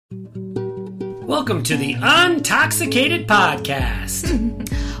Welcome to the Untoxicated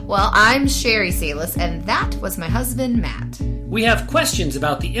Podcast. Well, I'm Sherry Salis, and that was my husband, Matt. We have questions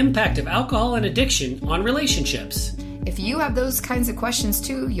about the impact of alcohol and addiction on relationships. If you have those kinds of questions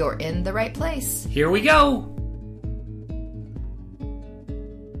too, you're in the right place. Here we go.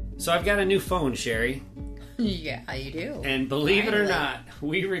 So I've got a new phone, Sherry. Yeah, you do. And believe it or not,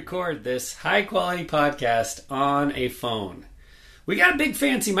 we record this high-quality podcast on a phone. We got a big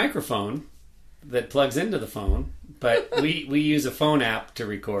fancy microphone that plugs into the phone, but we use a phone app to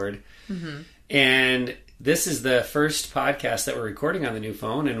record. Mm-hmm. And this is the first podcast that we're recording on the new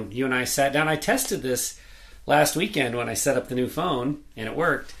phone, and you and I sat down. I tested this last weekend when I set up the new phone, and it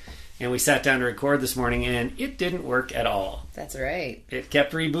worked. And we sat down to record this morning, and it didn't work at all. That's right. It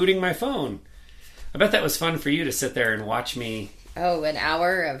kept rebooting my phone. I bet that was fun for you to sit there and watch me. Oh, an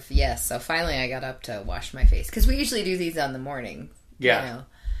hour of, yes. So finally I got up to wash my face. Because we usually do these on the morning. Yeah. You know?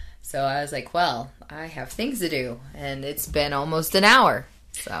 So I was like, well, I have things to do. And it's been almost an hour.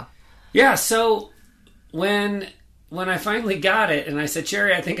 So. Yeah, so when I finally got it, and I said,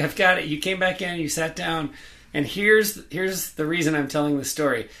 Sherry, I think I've got it. You came back in, you sat down, and here's the reason I'm telling the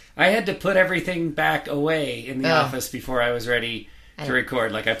story. I had to put everything back away in the office before I was ready to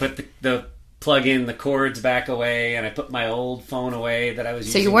record. Like I put the plug in the cords back away, and I put my old phone away that I was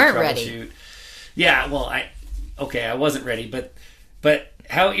using. So you weren't ready. Yeah, well, I wasn't ready, but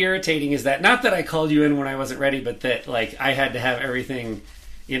how irritating is that? Not that I called you in when I wasn't ready, but that like I had to have everything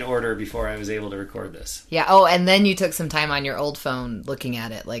in order before I was able to record this. Yeah. Oh, and then you took some time on your old phone looking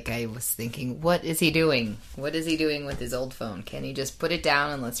at it. Like I was thinking, what is he doing? What is he doing with his old phone? Can he just put it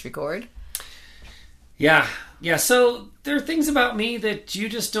down and let's record? Yeah. Yeah. So there are things about me that you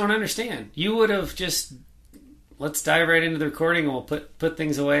just don't understand. You would have just, let's dive right into the recording and we'll put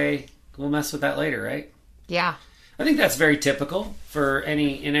things away. We'll mess with that later, right? Yeah. I think that's very typical for in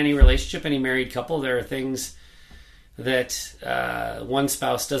any relationship, any married couple. There are things that one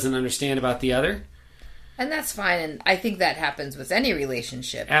spouse doesn't understand about the other. And that's fine. And I think that happens with any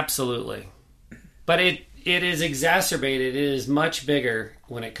relationship. Absolutely. But it is exacerbated. It is much bigger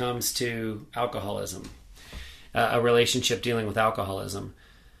when it comes to alcoholism, a relationship dealing with alcoholism.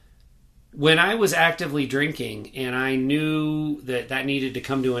 When I was actively drinking and I knew that needed to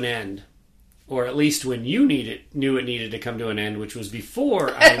come to an end, or at least when you knew it needed to come to an end, which was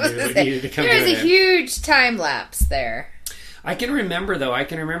before I knew it needed to come to an end. There's a huge time lapse there. I can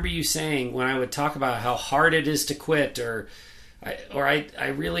remember you saying when I would talk about how hard it is to quit, or I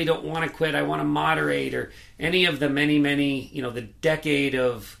really don't want to quit, I want to moderate, or any of the many, the decade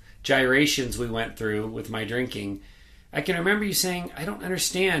of gyrations we went through with my drinking. I can remember you saying, I don't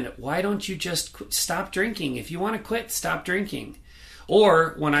understand. Why don't you just stop drinking? If you want to quit, stop drinking.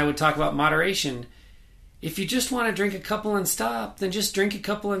 Or when I would talk about moderation, if you just want to drink a couple and stop, then just drink a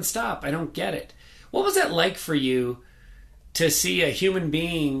couple and stop. I don't get it. What was that like for you to see a human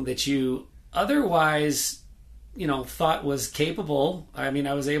being that you otherwise, thought was capable? I mean,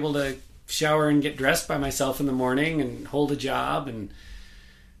 I was able to shower and get dressed by myself in the morning and hold a job and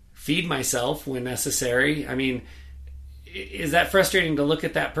feed myself when necessary. I mean, is that frustrating to look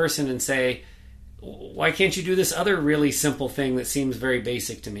at that person and say, why can't you do this other really simple thing that seems very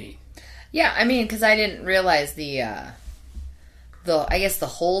basic to me? Yeah, I mean, because I didn't realize the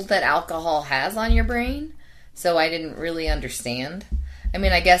hold that alcohol has on your brain, so I didn't really understand. I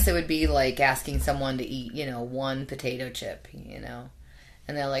mean, I guess it would be like asking someone to eat, one potato chip, and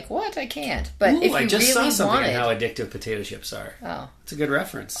they're like, "What? I can't." But if you I just really saw something wanted, on how addictive potato chips are. Oh, it's a good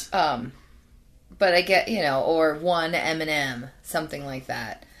reference. But I get, or one M&M, something like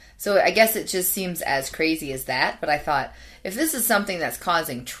that. So I guess it just seems as crazy as that, but I thought, if this is something that's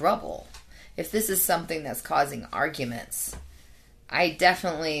causing trouble, if this is something that's causing arguments, I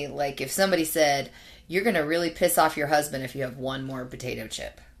definitely, if somebody said, you're going to really piss off your husband if you have one more potato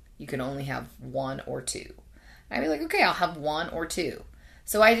chip. You can only have one or two. I'd be like, okay, I'll have one or two.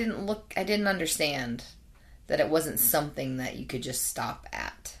 So I didn't understand that it wasn't something that you could just stop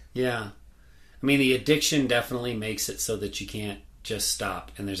at. Yeah. I mean, the addiction definitely makes it so that you can't just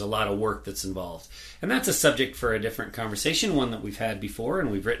stop, and there's a lot of work that's involved. And that's a subject for a different conversation, one that we've had before and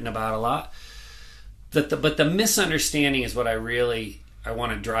we've written about a lot. But the misunderstanding is what I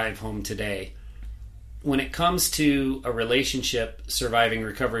want to drive home today. When it comes to a relationship surviving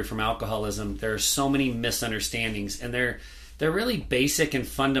recovery from alcoholism, there are so many misunderstandings, and they're really basic and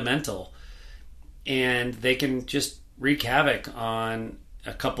fundamental, and they can just wreak havoc on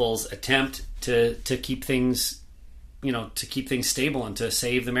a couple's attempt to keep things stable and to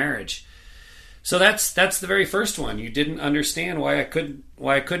save the marriage. So that's the very first one. You didn't understand why I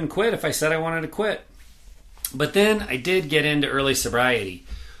couldn't quit if I said I wanted to quit. But then I did get into early sobriety,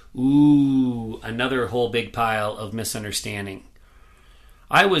 Ooh, another whole big pile of misunderstanding.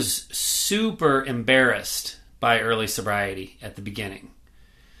 I was super embarrassed by early sobriety at the beginning.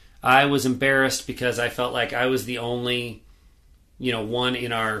 I was embarrassed because I felt like I was the only, one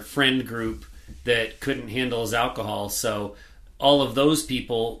in our friend group that couldn't handle his alcohol. So all of those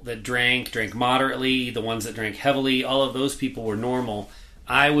people that drank moderately, the ones that drank heavily, all of those people were normal.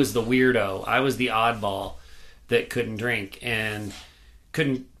 I was the weirdo. I was the oddball that couldn't drink, and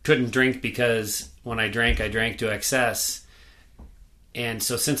couldn't drink because when I drank to excess. And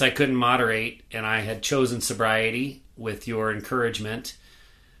so since I couldn't moderate and I had chosen sobriety with your encouragement,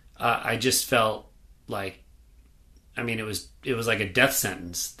 I just felt like, it was like a death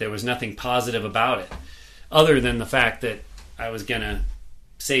sentence. There was nothing positive about it other than the fact that I was going to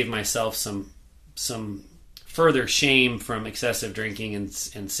save myself some further shame from excessive drinking and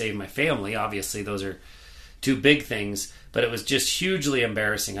save my family. Obviously, those are two big things, but it was just hugely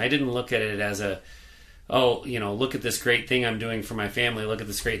embarrassing. I didn't look at it as look at this great thing I'm doing for my family. Look at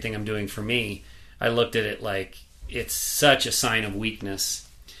this great thing I'm doing for me. I looked at it like it's such a sign of weakness.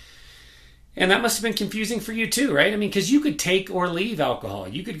 And that must have been confusing for you too, right? Because you could take or leave alcohol.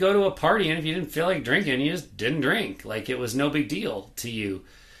 You could go to a party, and if you didn't feel like drinking, you just didn't drink. Like, it was no big deal to you.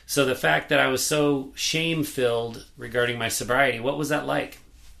 So the fact that I was so shame-filled regarding my sobriety, what was that like?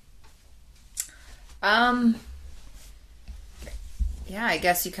 Yeah, I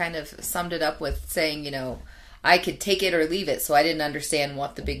guess you kind of summed it up with saying, I could take it or leave it, so I didn't understand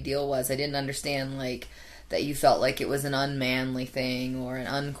what the big deal was. I didn't understand, that you felt like it was an unmanly thing or an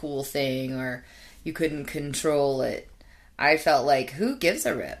uncool thing or you couldn't control it. I felt like, who gives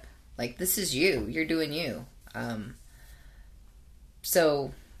a rip? Like, this is you. You're doing you.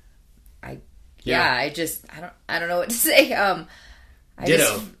 So, I don't know what to say.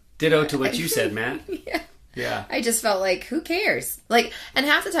 Ditto to what you said, Matt. Yeah. Yeah. I just felt like, who cares? And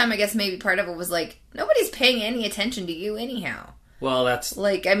half the time, I guess maybe part of it was nobody's paying any attention to you anyhow. Well, that's...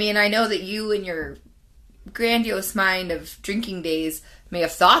 I know that you and your grandiose mind of drinking days may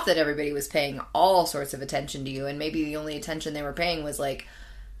have thought that everybody was paying all sorts of attention to you, and maybe the only attention they were paying was,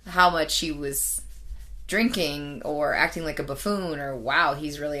 how much he was drinking or acting like a buffoon or, wow,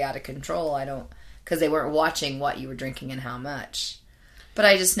 he's really out of control. Because they weren't watching what you were drinking and how much. But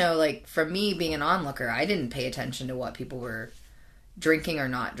I just know, for me being an onlooker, I didn't pay attention to what people were drinking or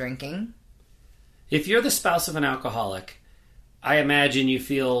not drinking. If you're the spouse of an alcoholic, I imagine you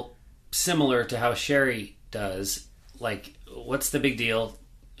feel similar to how Sherry does. What's the big deal?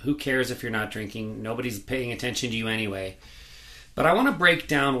 Who cares if you're not drinking? Nobody's paying attention to you anyway. But I want to break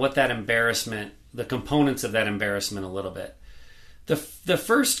down what that embarrassment, the components of that embarrassment a little bit. The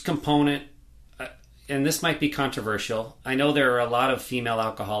first component, and this might be controversial. I know there are a lot of female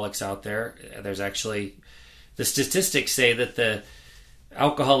alcoholics out there. There's actually, the statistics say that the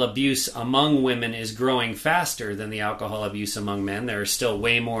alcohol abuse among women is growing faster than the alcohol abuse among men. There are still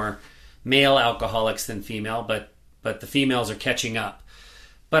way more male alcoholics than female, but the females are catching up.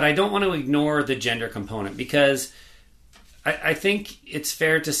 But I don't want to ignore the gender component, because I think it's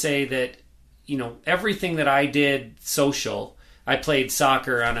fair to say that, everything that I did social, I played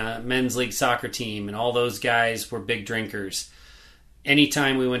soccer on a men's league soccer team, and all those guys were big drinkers.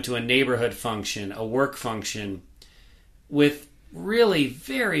 Anytime we went to a neighborhood function, a work function, with really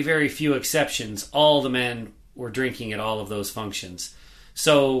very, very few exceptions, all the men were drinking at all of those functions.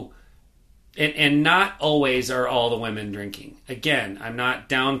 So, and not always are all the women drinking. Again, I'm not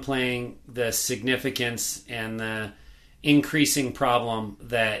downplaying the significance and the increasing problem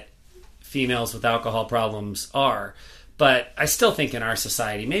that females with alcohol problems are. But I still think in our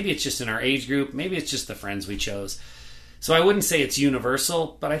society, maybe it's just in our age group, maybe it's just the friends we chose. So I wouldn't say it's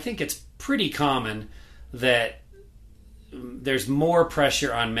universal, but I think it's pretty common that there's more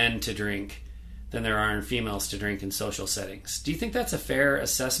pressure on men to drink than there are in females to drink in social settings. Do you think that's a fair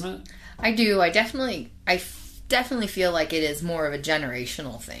assessment? I do. I definitely feel like it is more of a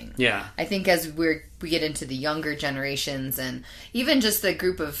generational thing. Yeah. I think as we get into the younger generations, and even just the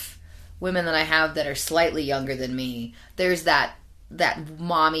group of women that I have that are slightly younger than me, there's that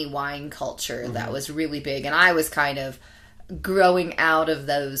mommy wine culture that was really big, and I was kind of growing out of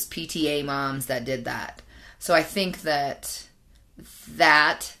those PTA moms that did that. So I think that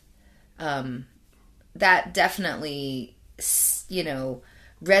definitely,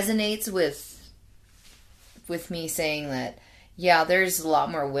 resonates with me saying that, yeah, there's a lot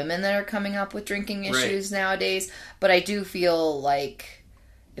more women that are coming up with drinking issues nowadays, but I do feel like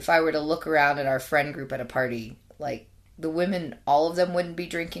if I were to look around at our friend group at a party, the women, all of them wouldn't be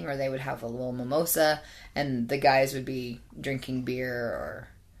drinking, or they would have a little mimosa, and the guys would be drinking beer or,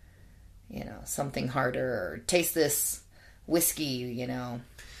 something harder, or taste this whiskey,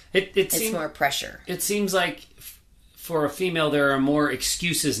 It's more pressure. It seems like for a female there are more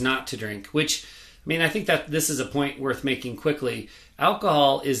excuses not to drink, which, I mean, I think that this is a point worth making quickly.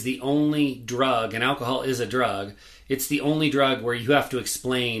 Alcohol is the only drug, and alcohol is a drug. It's the only drug where you have to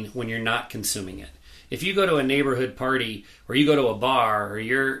explain when you're not consuming it. If you go to a neighborhood party or you go to a bar or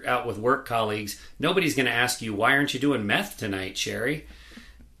you're out with work colleagues, nobody's going to ask you, why aren't you doing meth tonight, Sherry?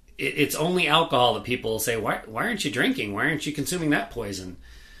 It's only alcohol that people say, why aren't you drinking? Why aren't you consuming that poison?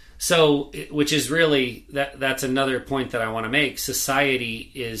 So, which is really, that's another point that I want to make.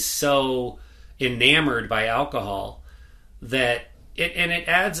 Society is so enamored by alcohol that it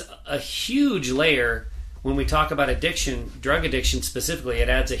adds a huge layer when we talk about addiction, drug addiction specifically. It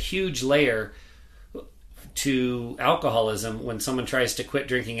adds a huge layer to alcoholism when someone tries to quit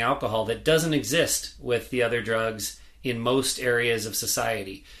drinking alcohol that doesn't exist with the other drugs in most areas of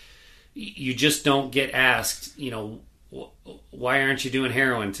society. You just don't get asked, why aren't you doing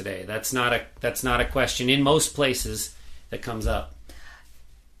heroin today? That's not a question in most places that comes up.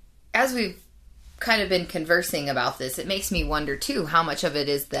 As we've kind of been conversing about this, it makes me wonder too how much of it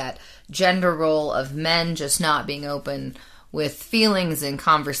is that gender role of men just not being open with feelings and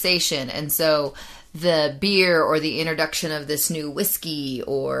conversation, and so the beer or the introduction of this new whiskey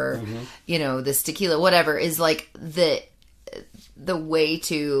or this tequila, whatever, is like the way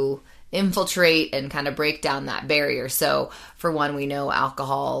to infiltrate and kind of break down that barrier. So for one, we know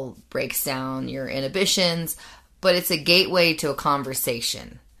alcohol breaks down your inhibitions, but it's a gateway to a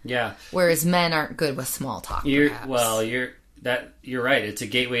conversation. Yeah. Whereas men aren't good with small talk. You're right. It's a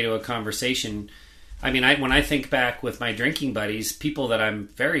gateway to a conversation. I mean, when I think back with my drinking buddies, people that I'm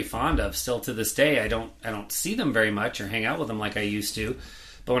very fond of still to this day, I don't see them very much or hang out with them like I used to.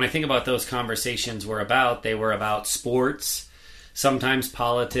 But when I think about those conversations they were about sports, sometimes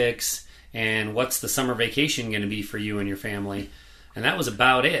politics, and what's the summer vacation going to be for you and your family. And that was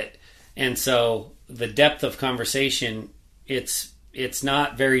about it. And so the depth of conversation, it's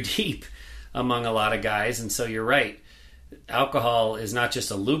not very deep among a lot of guys. And so you're right. Alcohol is not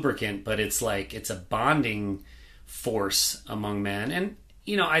just a lubricant, but it's a bonding force among men. And,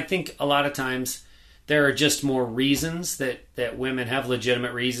 I think a lot of times there are just more reasons that women have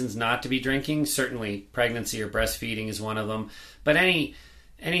legitimate reasons not to be drinking. Certainly pregnancy or breastfeeding is one of them. But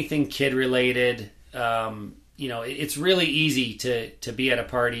anything kid related, it's really easy to be at a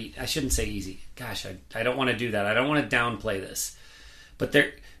party. I shouldn't say easy. Gosh, I don't want to do that. I don't want to downplay this. But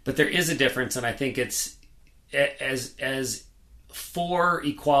there is a difference, and I think it's as for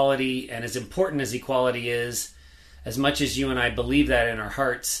equality and as important as equality is, as much as you and I believe that in our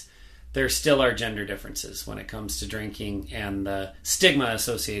hearts, there still are gender differences when it comes to drinking and the stigma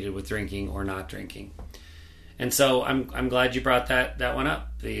associated with drinking or not drinking. And so I'm glad you brought that one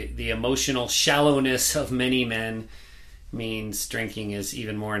up. The emotional shallowness of many men means drinking is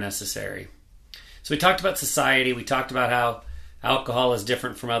even more necessary. So we talked about society. We talked about how alcohol is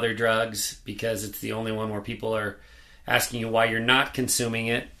different from other drugs because it's the only one where people are asking you why you're not consuming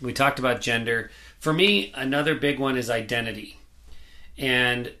it. We talked about gender. For me, another big one is identity.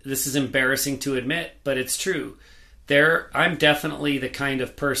 And this is embarrassing to admit, but it's true. I'm definitely the kind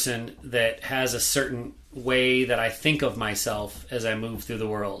of person that has a certain way that I think of myself as I move through the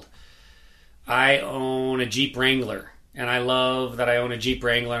world. I own a Jeep Wrangler. And I love that I own a Jeep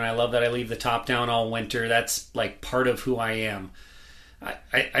Wrangler, and I love that I leave the top down all winter. That's like part of who I am.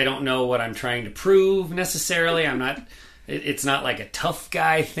 I don't know what I'm trying to prove necessarily. It's not like a tough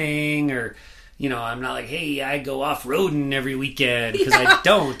guy thing, or, I'm not like, hey, I go off-roading every weekend, because I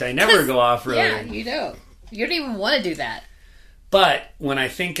don't. I never go off-roading. Yeah, you don't. You don't even want to do that. But when I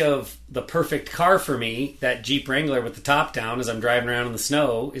think of the perfect car for me, that Jeep Wrangler with the top down as I'm driving around in the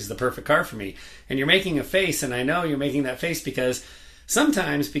snow is the perfect car for me. And you're making a face, and I know you're making that face because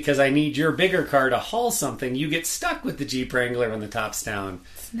sometimes because I need your bigger car to haul something, you get stuck with the Jeep Wrangler when the top's down.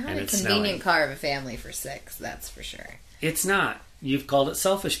 It's not a convenient car of a family for six, that's for sure. It's not. You've called it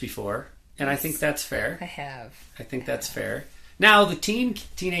selfish before, and I think that's fair. I have. I think that's fair. Now, the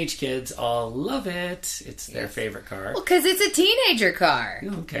teenage kids all love it. It's their favorite car. Well, because it's a teenager car.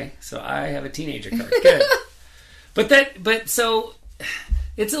 Okay, so I have a teenager car. Good. So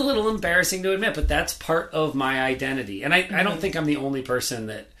it's a little embarrassing to admit, but that's part of my identity. And I don't think I'm the only person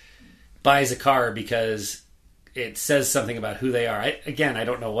that buys a car because it says something about who they are. I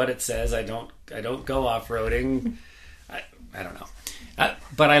don't know what it says. I don't go off-roading. I don't know.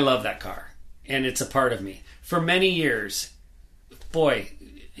 But I love that car, and it's a part of me. For many years, boy,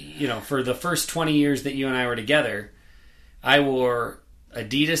 for the first 20 years that you and I were together, I wore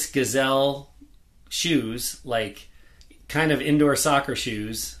Adidas Gazelle shoes, like kind of indoor soccer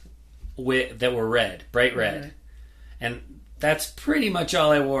shoes that were red, bright red. And that's pretty much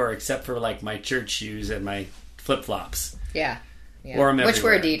all I wore, except for like my church shoes and my flip flops. Yeah. Wore 'em Which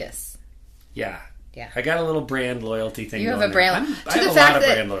were everywhere. Adidas. Yeah. Yeah. I got a little brand loyalty thing. You have going a brand. there. I have a lot of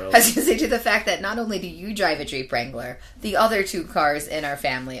brand loyalty. I was going to say, to the fact that not only do you drive a Jeep Wrangler, the other two cars in our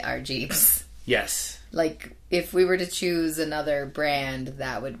family are Jeeps. Yes. Like, if we were to choose another brand,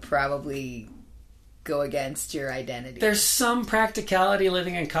 that would probably go against your identity. There's some practicality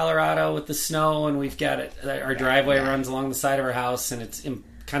living in Colorado with the snow, and we've got it. Our driveway runs along the side of our house, and it's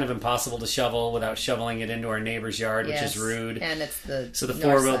kind of impossible to shovel without shoveling it into our neighbor's yard, which is rude. And it's so the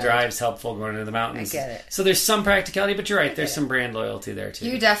north 4-wheel side. drive's helpful going into the mountains. I get it. So there's some practicality, but you're right. There's some brand loyalty there too.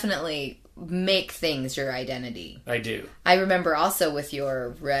 You definitely make things your identity. I do. I remember also with your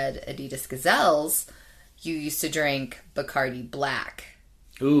red Adidas Gazelles, you used to drink Bacardi Black,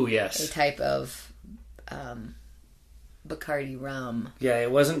 Ooh, a yes. type of Bacardi rum. Yeah,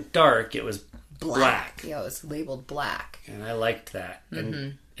 it wasn't dark. It was black. Yeah, it was labeled black. And I liked that.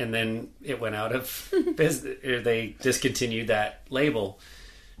 Mm-hmm. And then it went out of business. Or they discontinued that label.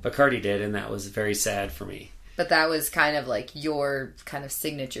 Bacardi did, and that was very sad for me. But that was kind of like your kind of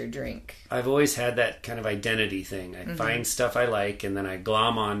signature drink. I've always had that kind of identity thing. I find stuff I like, and then I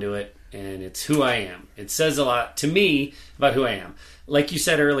glom onto it, and it's who I am. It says a lot to me about who I am. Like you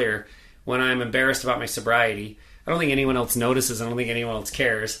said earlier, when I'm embarrassed about my sobriety, I don't think anyone else notices. I don't think anyone else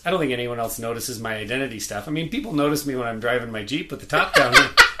cares. I don't think anyone else notices my identity stuff. I mean, people notice me when I'm driving my Jeep with the top down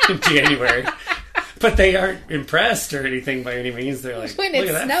in January, but they aren't impressed or anything by any means. They're like, When look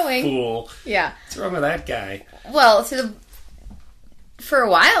it's at that snowing. fool. Yeah. What's wrong with that guy? Well, for a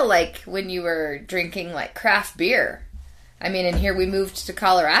while, like when you were drinking like craft beer. I mean, and here we moved to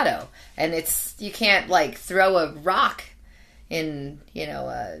Colorado, and you can't like throw a rock in,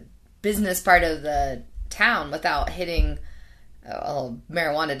 a business part of the town without hitting a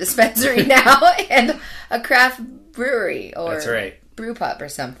marijuana dispensary now and a craft brewery or That's right. brew pub or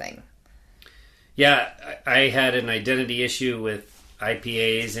something. Yeah, I had an identity issue with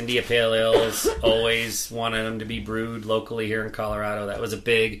IPAs, India Pale Ales. Always wanted them to be brewed locally here in Colorado. That was a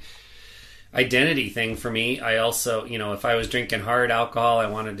big identity thing for me. I also, if I was drinking hard alcohol, I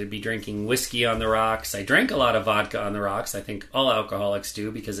wanted to be drinking whiskey on the rocks. I drank a lot of vodka on the rocks. I think all alcoholics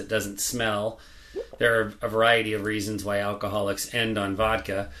do because it doesn't smell. There are a variety of reasons why alcoholics end on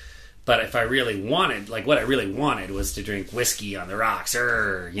vodka. But if I really wanted, like what I really wanted was to drink whiskey on the rocks.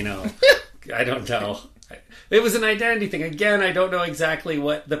 I don't know. It was an identity thing. Again, I don't know exactly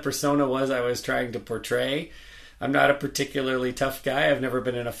what the persona was I was trying to portray. I'm not a particularly tough guy. I've never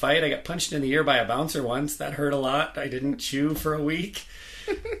been in a fight. I got punched in the ear by a bouncer once. That hurt a lot. I didn't chew for a week.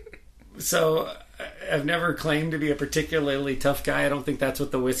 So I've never claimed to be a particularly tough guy. I don't think that's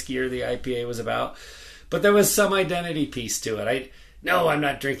what the whiskey or the IPA was about. But there was some identity piece to it. No, I'm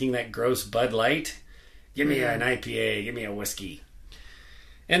not drinking that gross Bud Light. Give me an IPA. Give me a whiskey.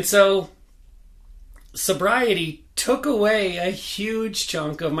 And so sobriety took away a huge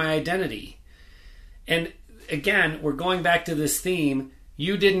chunk of my identity. And again, we're going back to this theme.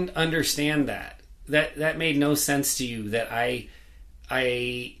 You didn't understand that. That made no sense to you. That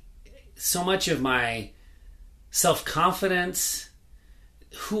I so much of my self-confidence,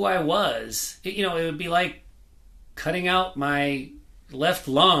 who I was, it would be like cutting out my left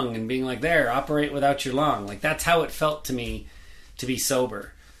lung and being like, there, operate without your lung. Like, that's how it felt to me to be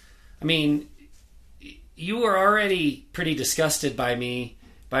sober. I mean, you were already pretty disgusted by me,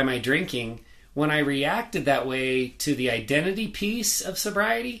 by my drinking. When I reacted that way to the identity piece of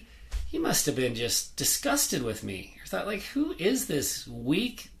sobriety, you must have been just disgusted with me. You thought, like, who is this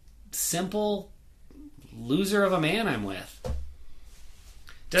weak, simple loser of a man I'm with?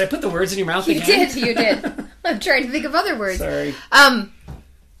 Did I put the words in your mouth again? You did. I'm trying to think of other words. Sorry. Well,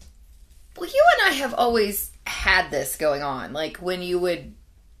 you and I have always had this going on. Like when you would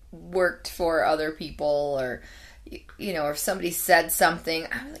worked for other people or if somebody said something,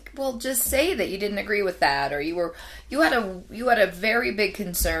 I'm like, well, just say that you didn't agree with that, or you had a very big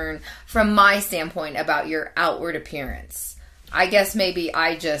concern from my standpoint about your outward appearance. I guess maybe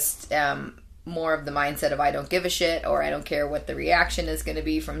I just am more of the mindset of I don't give a shit, or I don't care what the reaction is going to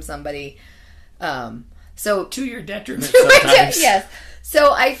be from somebody. So to your detriment sometimes. Yes.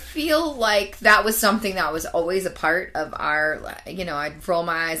 So I feel like that was something that was always a part of our, I'd roll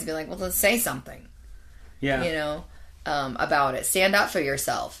my eyes and be like, well, let's say something. Yeah. About it. Stand up for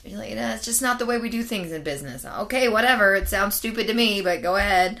yourself. You're like, it's just not the way we do things in business. Okay, whatever. It sounds stupid to me, but go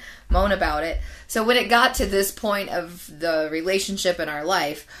ahead, moan about it. So when it got to this point of the relationship in our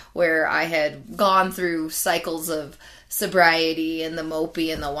life where I had gone through cycles of sobriety and the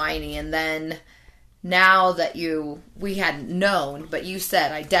mopey and the whiny, and then now that we hadn't known, but you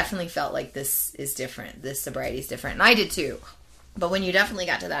said, I definitely felt like this is different. This sobriety is different. And I did too. But when you definitely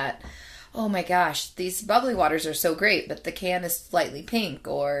got to that, oh my gosh, these bubbly waters are so great, but the can is slightly pink,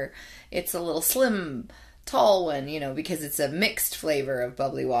 or it's a little slim, tall one, because it's a mixed flavor of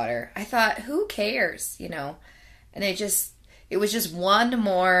bubbly water. I thought, who cares, And it was just one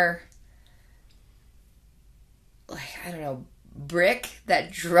more, I don't know, brick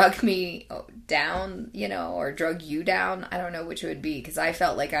that drug me down, or drug you down. I don't know which it would be, because I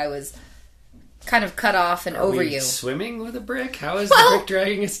felt like I was kind of cut off and over you. Swimming with a brick? How is the brick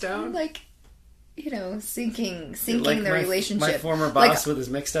dragging us down? Sinking like the relationship. My former boss with his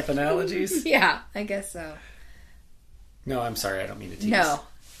mixed up analogies? Yeah, I guess so. No, I'm sorry, I don't mean to tease. No.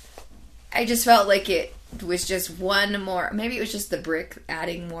 I just felt like it was just one more, maybe it was just the brick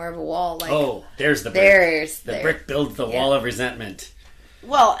adding more of a wall. There's the brick. The there. brick builds the wall of resentment.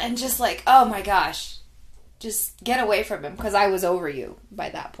 Well, and just oh my gosh, just get away from him, because I was over you by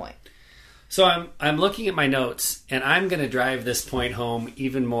that point. So I'm looking at my notes, and I'm going to drive this point home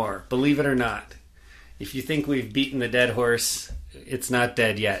even more. Believe it or not. If you think we've beaten the dead horse, it's not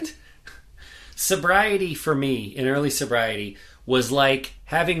dead yet. Sobriety for me, in early sobriety, was like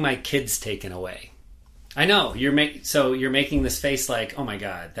having my kids taken away. I know, you're making this face like, oh my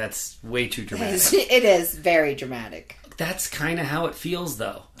God, that's way too dramatic. It is very dramatic. That's kind of how it feels,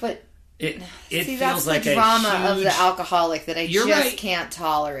 though. But it feels that's like the drama of the alcoholic that I just right. can't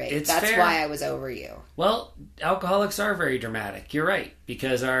tolerate. That's fair. why I was over you. Well, alcoholics are very dramatic. You're right,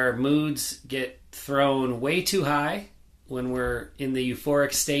 because our moods get thrown way too high when we're in the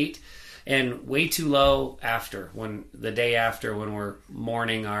euphoric state, and way too low the day after, when we're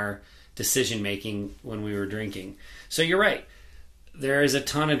mourning our decision making when we were drinking. So you're right. There is a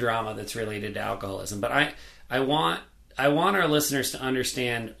ton of drama that's related to alcoholism, but I want our listeners to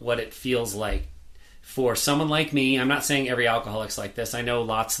understand what it feels like for someone like me. I'm not saying every alcoholic's like this. I know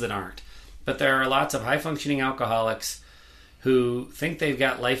lots that aren't. But there are lots of high-functioning alcoholics who think they've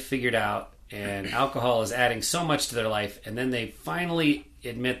got life figured out, and alcohol is adding so much to their life, and then they finally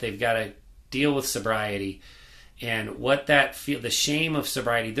admit they've got to deal with sobriety. And what the shame of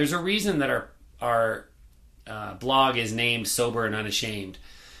sobriety. There's a reason that our blog is named Sober and Unashamed,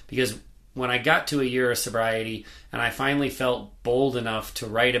 because when I got to a year of sobriety and I finally felt bold enough to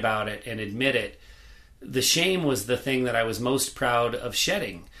write about it and admit it, the shame was the thing that I was most proud of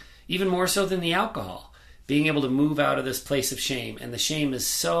shedding, even more so than the alcohol. Being able to move out of this place of shame. And the shame is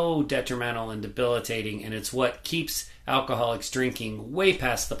so detrimental and debilitating, and it's what keeps alcoholics drinking way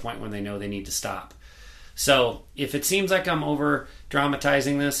past the point when they know they need to stop. So if it seems like I'm over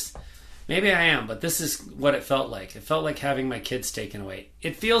dramatizing this, maybe I am, but this is what it felt like. It felt like having my kids taken away.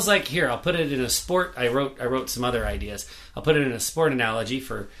 It feels like, here, I'll put it in a sport. I wrote some other ideas. I'll put it in a sport analogy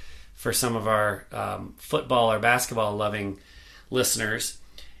for some of our football or basketball loving listeners.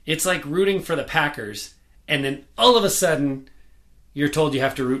 It's like rooting for the Packers, and then all of a sudden you're told you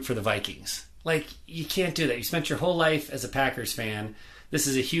have to root for the Vikings. Like, you can't do that. You spent your whole life as a Packers fan. This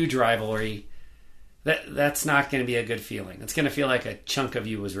is a huge rivalry. That's not going to be a good feeling. It's going to feel like a chunk of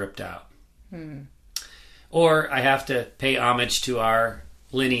you was ripped out. Or I have to pay homage to our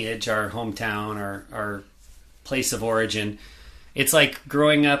lineage, our hometown, our place of origin. It's like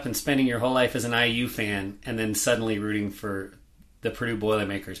growing up and spending your whole life as an IU fan and then suddenly rooting for the Purdue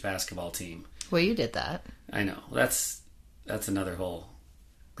Boilermakers basketball team. Well, you did that. I know. That's another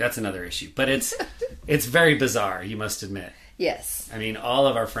issue. But it's very bizarre, you must admit. Yes. I mean, all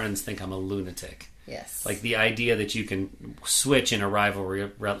of our friends think I'm a lunatic. Yes. Like, the idea that you can switch in a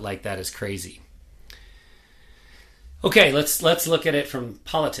rivalry like that is crazy. Okay, let's look at it from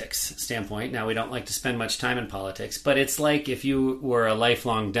politics standpoint. Now, we don't like to spend much time in politics, but it's like if you were a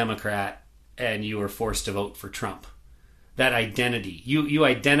lifelong Democrat and you were forced to vote for Trump. That identity. You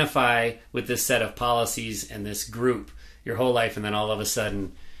identify with this set of policies and this group your whole life, and then all of a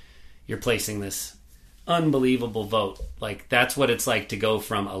sudden you're placing this unbelievable vote. Like, that's what it's like to go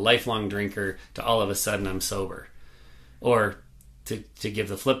from a lifelong drinker to all of a sudden I'm sober. Or to give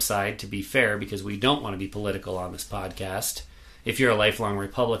the flip side, to be fair, because we don't want to be political on this podcast, if you're a lifelong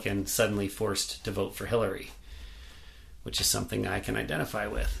Republican suddenly forced to vote for Hillary, which is something I can identify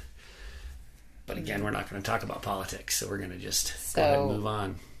with. But again, we're not going to talk about politics, so we're going to just go ahead and move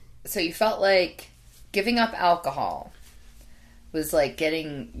on. So you felt like giving up alcohol was like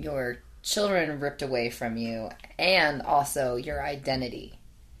getting your children ripped away from you, and also your identity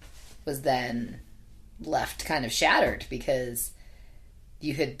was then left kind of shattered because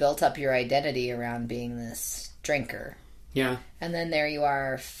you had built up your identity around being this drinker. Yeah. And then there you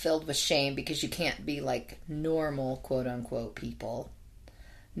are, filled with shame because you can't be like normal, quote-unquote, people.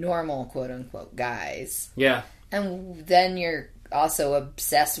 Normal, quote-unquote, guys. Yeah. And then you're also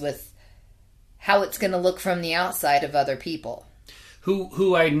obsessed with how it's going to look from the outside of other people.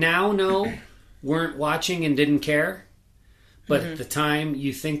 who I now know weren't watching and didn't care, but at the time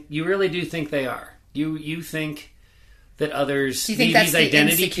you really do think they are. You think that others Do you think that's these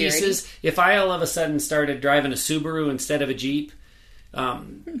identity insecurity? pieces. If I all of a sudden started driving a Subaru instead of a Jeep,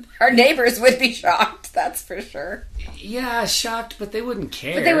 Our neighbors would be shocked, that's for sure. yeah, shocked, but they wouldn't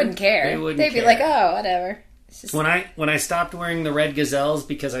care. But they wouldn't care. They wouldn't They'd be care. like, oh, whatever. It's just, When I stopped wearing the red Gazelles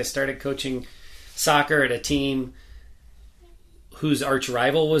because I started coaching soccer at a team whose arch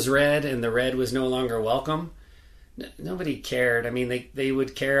rival was red and the red was no longer welcome, nobody cared. I mean, they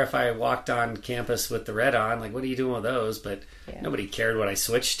would care if I walked on campus with the red on. Like, what are you doing with those? But nobody cared what I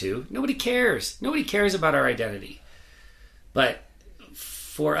switched to. Nobody cares. Nobody cares about our identity. But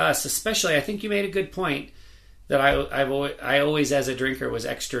for us, especially, I think you made a good point that I always, as a drinker, was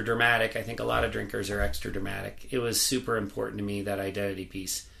extra dramatic. I think a lot of drinkers are extra dramatic. It was super important to me, that identity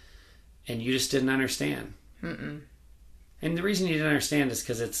piece. And you just didn't understand. Mm-mm. And the reason you didn't understand is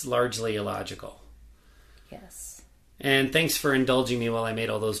because it's largely illogical. yes. And thanks for indulging me while I made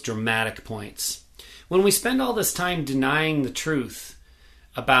all those dramatic points. When we spend all this time denying the truth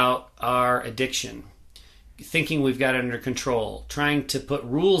about our addiction, thinking we've got it under control, trying to put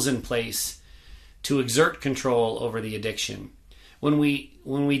rules in place to exert control over the addiction, when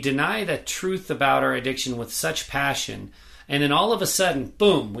we deny the truth about our addiction with such passion, and then all of a sudden,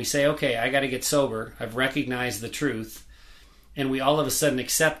 boom, we say, okay, I got to get sober. I've recognized the truth. And we all of a sudden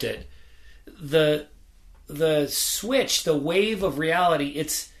accept it. The switch, the wave of reality,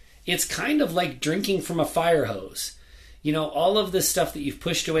 it's kind of like drinking from a fire hose. You know, all of this stuff that you've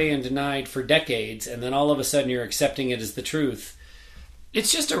pushed away and denied for decades, and then all of a sudden you're accepting it as the truth.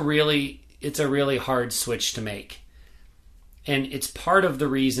 It's just a really hard switch to make. And it's part of the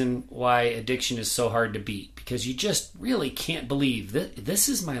reason why addiction is so hard to beat, because you just really can't believe that this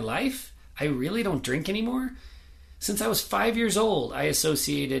is my life. I really don't drink anymore. Since I was 5 years old, I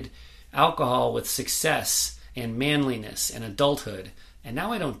associated alcohol with success and manliness and adulthood. And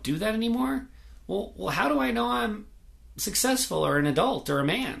now I don't do that anymore? Well, how do I know I'm successful or an adult or a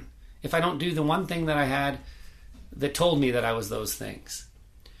man if I don't do the one thing that I had that told me that I was those things?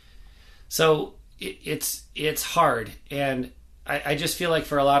 So it's hard. And I just feel like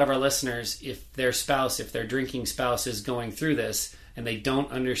for a lot of our listeners, if their drinking spouse is going through this and they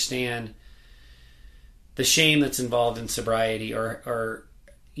don't understand the shame that's involved in sobriety, or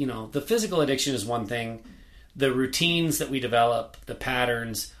you know, the physical addiction is one thing. The routines that we develop, the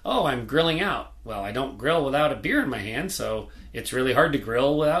patterns. Oh, I'm grilling out. Well, I don't grill without a beer in my hand, so it's really hard to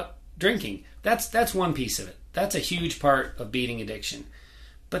grill without drinking. That's one piece of it. That's a huge part of beating addiction.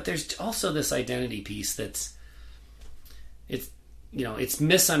 But there's also this identity piece it's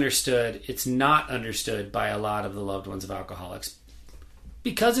misunderstood. It's not understood by a lot of the loved ones of alcoholics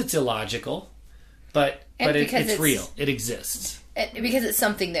because it's illogical. But it's real. It exists. Because it's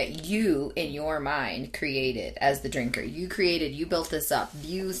something that you, in your mind, created as the drinker. You built this up.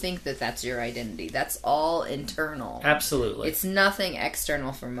 You think that that's your identity. That's all internal. Absolutely. It's nothing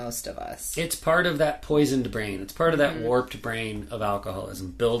external for most of us. It's part of that poisoned brain. It's part of that warped brain of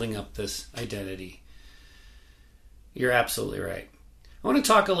alcoholism, building up this identity. You're absolutely right. I want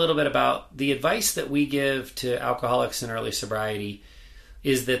to talk a little bit about the advice that we give to alcoholics in early sobriety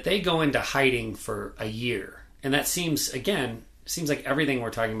is that they go into hiding for a year. And that seems like everything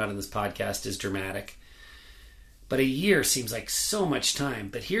we're talking about in this podcast is dramatic. But a year seems like so much time.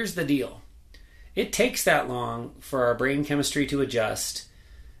 But here's the deal. It takes that long for our brain chemistry to adjust.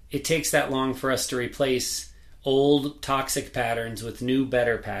 It takes that long for us to replace old toxic patterns with new,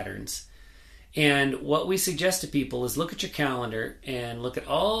 better patterns. And what we suggest to people is look at your calendar and look at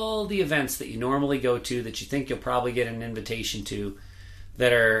all the events that you normally go to that you think you'll probably get an invitation to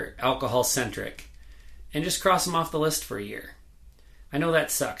that are alcohol-centric, and just cross them off the list for a year. I know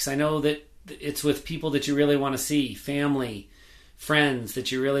that sucks. I know that it's with people that you really want to see, family, friends that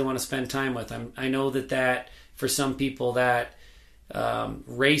you really want to spend time with. I know that for some people, that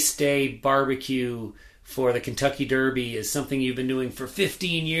race day barbecue for the Kentucky Derby is something you've been doing for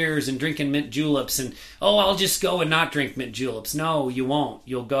 15 years and drinking mint juleps, and I'll just go and not drink mint juleps. No, you won't.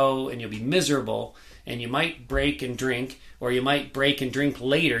 You'll go and you'll be miserable, and you might break and drink, or you might break and drink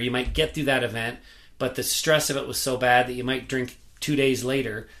later. You might get through that event, but the stress of it was so bad that you might drink 2 days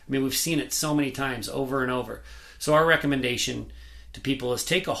later. I mean, we've seen it so many times over and over. So our recommendation to people is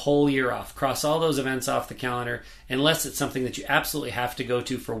take a whole year off. Cross all those events off the calendar, unless it's something that you absolutely have to go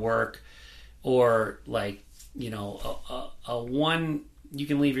to for work, or like, you know, you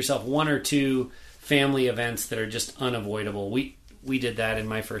can leave yourself 1 or 2 family events that are just unavoidable. We did that in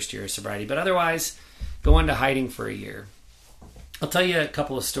my first year of sobriety. But otherwise, go into hiding for a year. I'll tell you a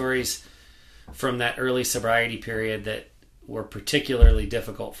couple of stories from that early sobriety period that were particularly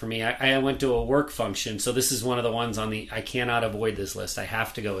difficult for me. I went to a work function, so this is one of the ones on the I cannot avoid this list. I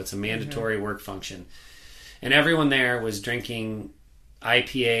have to go. It's a mandatory work function. And everyone there was drinking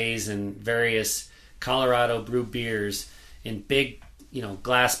IPAs and various Colorado brew beers in big,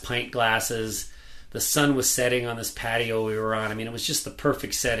 glass pint glasses. The sun was setting on this patio we were on. I mean, it was just the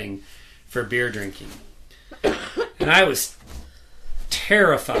perfect setting for beer drinking. And I was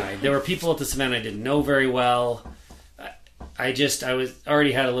terrified. There were people at this event I didn't know very well. I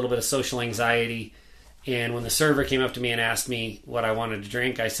already had a little bit of social anxiety. And when the server came up to me and asked me what I wanted to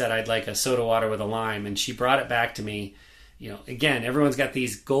drink, I said I'd like a soda water with a lime. And she brought it back to me. Again, everyone's got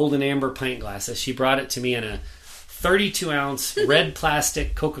these golden amber pint glasses. She brought it to me in a 32-ounce red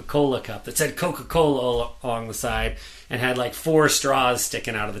plastic Coca-Cola cup that said Coca-Cola along the side and had like 4 straws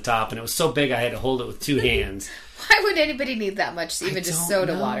sticking out of the top. And it was so big I had to hold it with 2 hands. Why would anybody need that much? Even just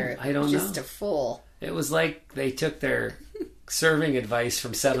soda water. I don't know. Just a full. It was like they took their serving advice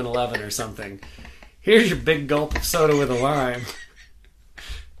from 7-Eleven or something. Here's your big gulp of soda with a lime.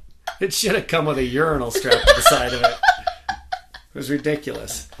 It should have come with a urinal strapped to the side of it. It was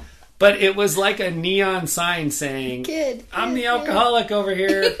ridiculous. But it was like a neon sign saying, I'm the alcoholic over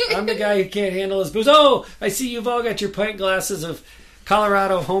here. I'm the guy who can't handle his booze. Oh, I see you've all got your pint glasses of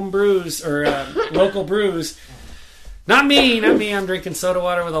Colorado home brews or local brews. Not me. I'm drinking soda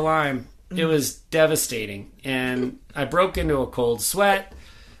water with a lime. It was devastating. And I broke into a cold sweat.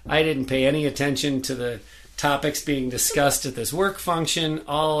 I didn't pay any attention to the topics being discussed at this work function.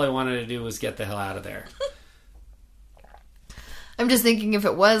 All I wanted to do was get the hell out of there. I'm just thinking if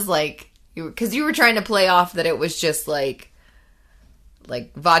it was like, because you were trying to play off that it was just like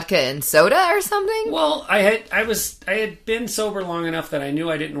vodka and soda or something. Well, I had been sober long enough that I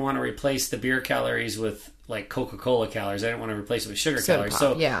knew I didn't want to replace the beer calories with like Coca-Cola calories. I didn't want to replace it with sugar calories.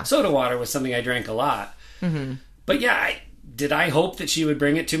 Pop, so soda water was something I drank a lot. Mm-hmm. But yeah, did I hope that she would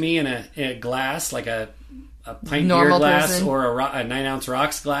bring it to me in a glass, like a pint normal beer glass person. or a 9-ounce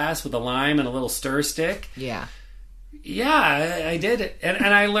rocks glass with a lime and a little stir stick? Yeah. Yeah, I did it. And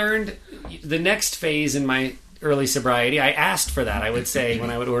I learned the next phase in my early sobriety. I asked for that. I would say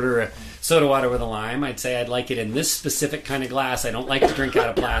when I would order a soda water with a lime, I'd say I'd like it in this specific kind of glass. I don't like to drink out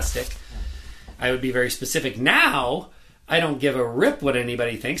of plastic. I would be very specific. Now, I don't give a rip what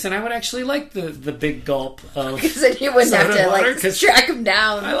anybody thinks, and I would actually like the big gulp of because then you wouldn't have to water, track them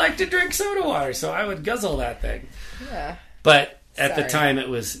down. I like to drink soda water, so I would guzzle that thing. Yeah. But at the time, it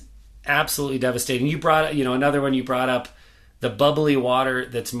was absolutely devastating. You brought, another one you brought up, the bubbly water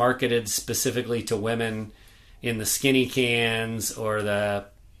that's marketed specifically to women in the skinny cans or the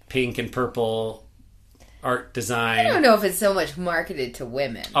pink and purple art design. I don't know if it's so much marketed to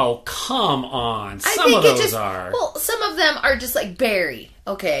women. Oh, come on. Some of those are. Well, some of them are just like berry.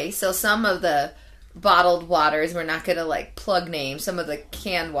 Okay, so some of the bottled waters, we're not going to plug names. Some of the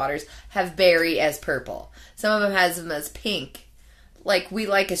canned waters have berry as purple. Some of them has them as pink. Like, we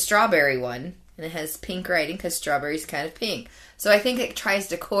like a strawberry one, and it has pink writing because strawberry's kind of pink. So I think it tries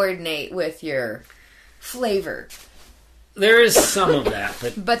to coordinate with your flavor. There is some of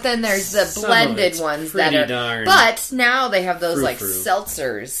that, but then there's the blended ones that are. But now they have those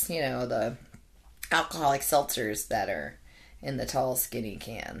seltzers, the alcoholic seltzers that are in the tall, skinny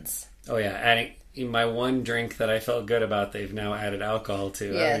cans. Oh yeah, adding my one drink that I felt good about, they've now added alcohol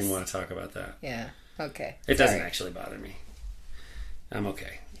to. Yes. I don't even want to talk about that. Yeah. Okay. It doesn't actually bother me. I'm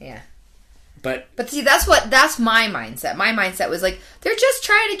okay. Yeah. But see, that's my mindset. My mindset was like, they're just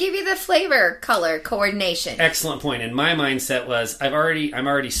trying to give you the flavor, color, coordination. Excellent point. And my mindset was, I'm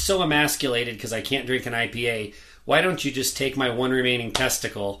already so emasculated because I can't drink an IPA. Why don't you just take my one remaining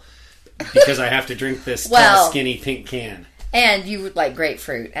testicle because I have to drink this tall, skinny pink can? And you would like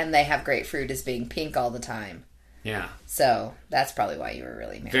grapefruit, and they have grapefruit as being pink all the time. Yeah. So that's probably why you were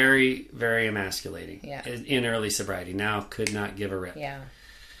really mad. Very, very emasculating. Yeah. In early sobriety. Now could not give a rip. Yeah.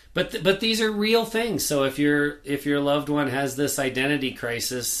 But these are real things. So if your loved one has this identity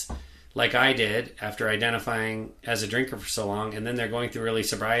crisis, like I did after identifying as a drinker for so long, and then they're going through early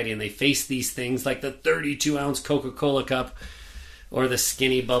sobriety and they face these things like the 32-ounce Coca-Cola cup or the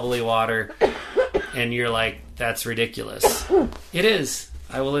skinny bubbly water, and you're like, that's ridiculous. It is.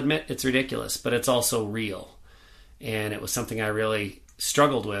 I will admit it's ridiculous, but it's also real. And it was something I really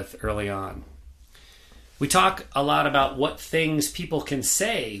struggled with early on. We talk a lot about what things people can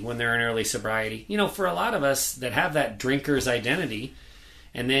say when they're in early sobriety. For a lot of us that have that drinker's identity,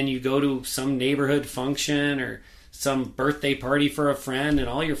 and then you go to some neighborhood function or some birthday party for a friend, and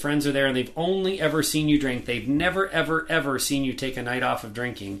all your friends are there, and they've only ever seen you drink. They've never, ever, ever seen you take a night off of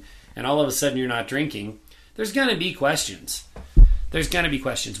drinking, and all of a sudden you're not drinking. There's going to be questions. there's going to be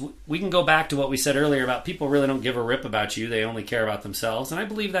questions. We can go back to what we said earlier about people really don't give a rip about you. They only care about themselves. And I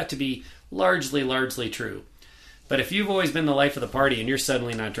believe that to be largely true. But if you've always been the life of the party and you're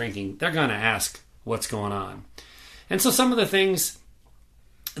suddenly not drinking, they're going to ask what's going on. And so some of the things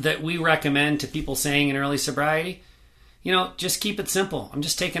that we recommend to people saying in early sobriety, just keep it simple. I'm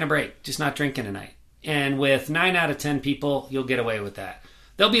just taking a break, just not drinking tonight. And with 9 out of 10 people, you'll get away with that.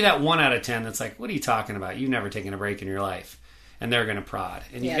 There'll be that 1 out of 10 that's like, what are you talking about? You've never taken a break in your life. And they're going to prod.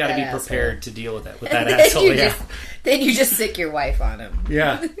 And you've got to be prepared to deal with that. With that asshole, Then you just sick your wife on him.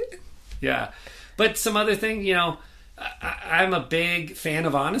 Yeah. Yeah. But some other thing, I'm a big fan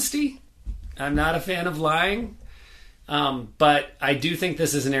of honesty. I'm not a fan of lying. But I do think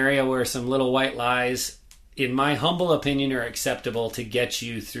this is an area where some little white lies, in my humble opinion, are acceptable to get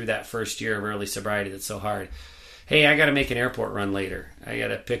you through that first year of early sobriety that's so hard. Hey, I got to make an airport run later. I got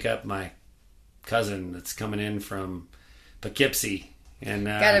to pick up my cousin that's coming in from Poughkeepsie. And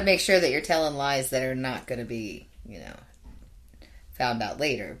got to make sure that you're telling lies that are not going to be, found out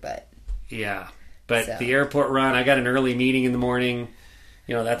later. But yeah. But the airport run, I got an early meeting in the morning.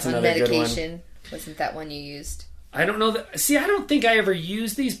 That's another good one. Medication, wasn't that one you used? I don't know. I don't think I ever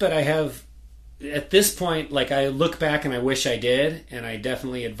used these, but I have, at this point, I look back and I wish I did. And I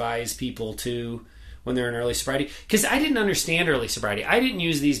definitely advise people to, when they're in early sobriety. Because I didn't understand early sobriety. I didn't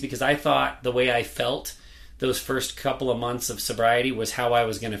use these because I thought the way I felt those first couple of months of sobriety was how I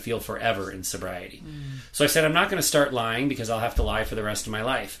was going to feel forever in sobriety. So I said, I'm not going to start lying because I'll have to lie for the rest of my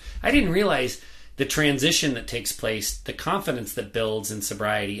life. I didn't realize the transition that takes place, the confidence that builds in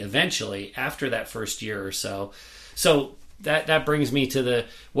sobriety eventually after that first year or so. So that brings me to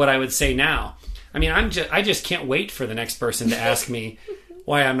what I would say now. I mean, I just can't wait for the next person to ask me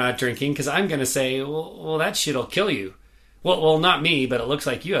why I'm not drinking, because I'm going to say, well, that shit'll kill you. Well, not me, but it looks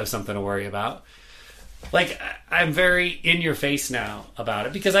like you have something to worry about. I'm very in your face now about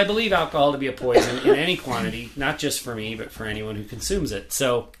it because I believe alcohol to be a poison in any quantity, not just for me, but for anyone who consumes it.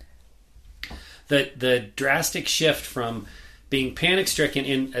 So the drastic shift from being panic-stricken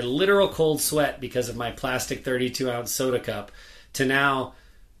in a literal cold sweat because of my plastic 32-ounce soda cup to now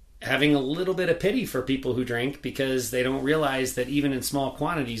having a little bit of pity for people who drink because they don't realize that even in small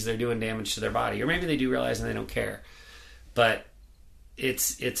quantities they're doing damage to their body. Or maybe they do realize and they don't care. But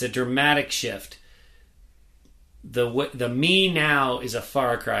it's a dramatic shift. The me now is a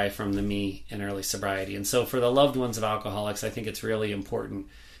far cry from the me in early sobriety. And so for the loved ones of alcoholics, I think it's really important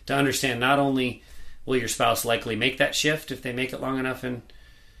to understand not only will your spouse likely make that shift if they make it long enough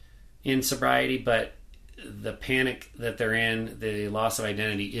in sobriety, but the panic that they're in, the loss of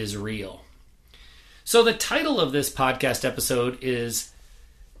identity is real. So the title of this podcast episode is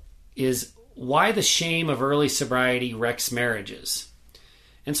Why the Shame of Early Sobriety Wrecks Marriages.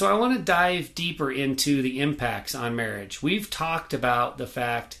 And so I want to dive deeper into the impacts on marriage. We've talked about the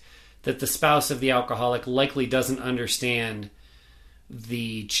fact that the spouse of the alcoholic likely doesn't understand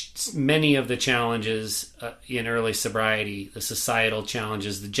many of the challenges in early sobriety, the societal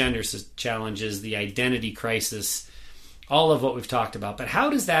challenges, the gender challenges, the identity crisis, all of what we've talked about. But how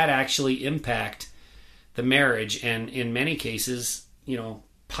does that actually impact the marriage and in many cases,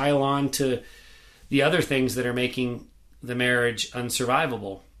 pile on to the other things that are making the marriage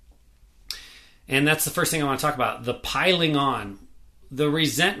unsurvivable? And that's the first thing I want to talk about. The piling on. The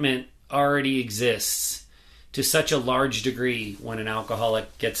resentment already exists to such a large degree when an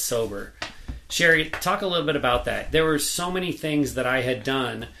alcoholic gets sober. Sherry, talk a little bit about that. There were so many things that I had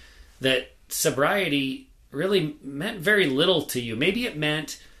done that sobriety really meant very little to you. Maybe it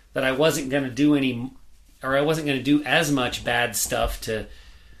meant that I wasn't going to do I wasn't going to do as much bad stuff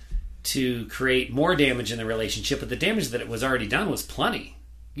to create more damage in the relationship, but the damage that it was already done was plenty.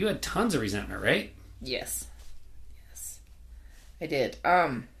 You had tons of resentment, right? Yes, I did.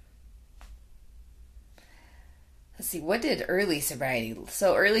 Let's see, what did early sobriety...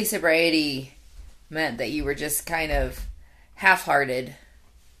 So early sobriety meant that you were just kind of half-hearted.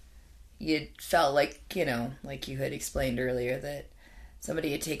 You felt like, like you had explained earlier, that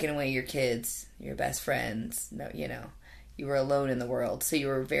somebody had taken away your kids, your best friends. No, you were alone in the world, so you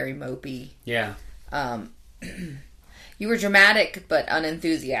were very mopey. Yeah. You were dramatic but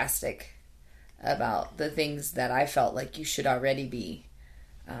unenthusiastic about the things that I felt like you should already be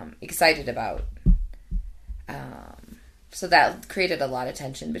excited about. So that created a lot of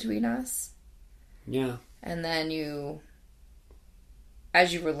tension between us. Yeah. And then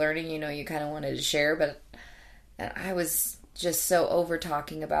as you were learning, you kind of wanted to share, but I was just so over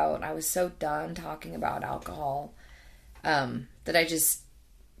talking about, I was so done talking about alcohol, that I just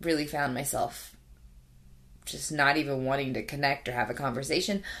really found myself just not even wanting to connect or have a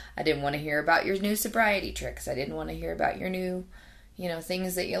conversation. I didn't want to hear about your new sobriety tricks. I didn't want to hear about your new,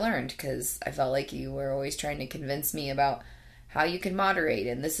 things that you learned, because I felt like you were always trying to convince me about how you can moderate,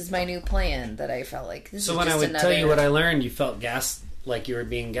 and this is my new plan that I felt like this So is when I just would another... tell you what I learned, you felt like you were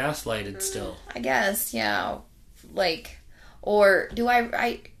being gaslighted still. I guess, yeah. Or do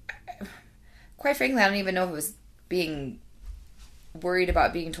I quite frankly, I don't even know if it was being worried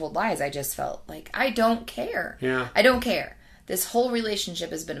about being told lies. I just felt like I don't care. Yeah. I don't care. This whole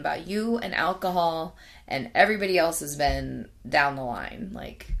relationship has been about you and alcohol, and everybody else has been down the line,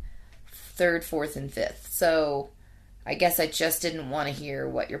 like third, fourth, and fifth. So I guess I just didn't want to hear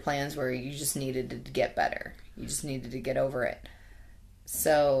what your plans were. You just needed to get better. You just needed to get over it.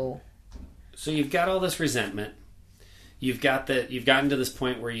 So you've got all this resentment. You've gotten to this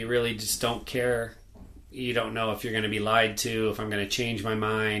point where you really just don't care. You don't know if you're going to be lied to, if I'm going to change my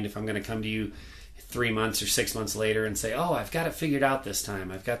mind, if I'm going to come to you 3 months or 6 months later and say, "Oh, I've got it figured out this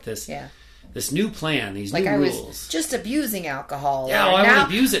time. I've got this this new plan, these new rules." I was just abusing alcohol. Yeah, I want to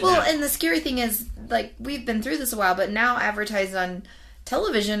abuse it now. Well, and the scary thing is, we've been through this a while, but now advertised on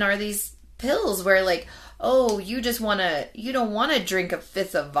television are these pills where, oh, you don't want to drink a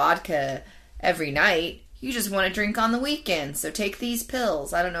fifth of vodka every night. You just want to drink on the weekend. So take these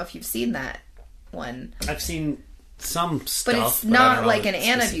pills. I don't know if you've seen that one. I've seen some stuff. But it's not like an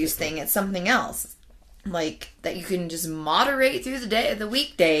anabuse thing. It's something else. That you can just moderate through the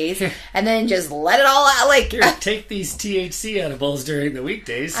weekdays, and then just let it all out. Here, take these THC edibles during the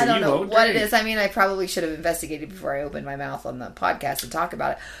weekdays. So I don't know what drink. It is. I mean, I probably should have investigated before I opened my mouth on the podcast and talk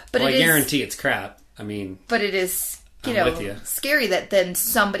about it. But I guarantee it's crap. I mean, but it is. With you. Scary that then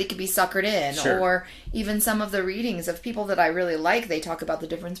somebody could be suckered in. Sure. Or even some of the readings of people that I really like, they talk about the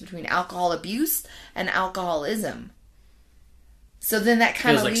difference between alcohol abuse and alcoholism. So then that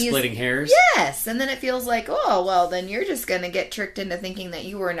kind of feels like splitting hairs? Yes. And then it feels like, oh, well, then you're just going to get tricked into thinking that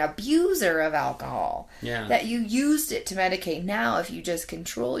you were an abuser of alcohol. Yeah. That you used it to medicate. Now, if you just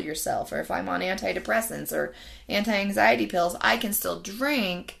control yourself, or if I'm on antidepressants or anti-anxiety pills, I can still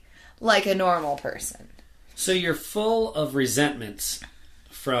drink like a normal person. So you're full of resentments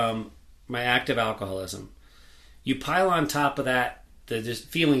from my active alcoholism. You pile on top of that the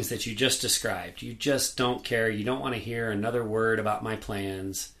feelings that you just described. You just don't care. You don't want to hear another word about my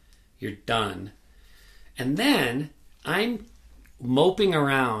plans. You're done. And then I'm moping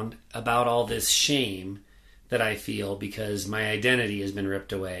around about all this shame that I feel because my identity has been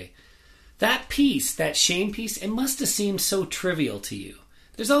ripped away. That piece, that shame piece, it must have seemed so trivial to you.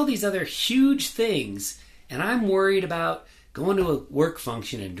 There's all these other huge things. And I'm worried about going to a work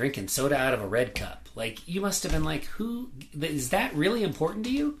function and drinking soda out of a red cup. You must have been like, is that really important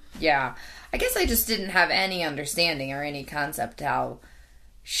to you? Yeah. I guess I just didn't have any understanding or any concept how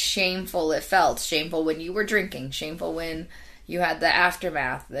shameful it felt. Shameful when you were drinking. Shameful when you had the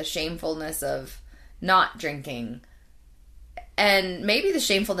aftermath. The shamefulness of not drinking. And maybe the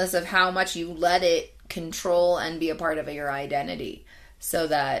shamefulness of how much you let it control and be a part of your identity. So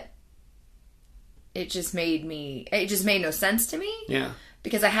that it just made no sense to me. Yeah.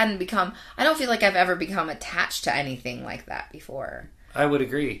 Because I don't feel like I've ever become attached to anything like that before. I would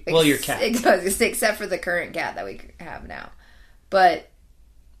agree. Well, your cat. Except for the current cat that we have now. But,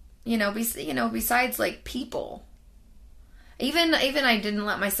 besides people. Even I didn't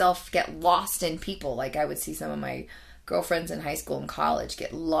let myself get lost in people. I would see some of my girlfriends in high school and college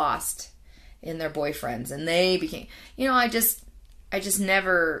get lost in their boyfriends. And they became, I just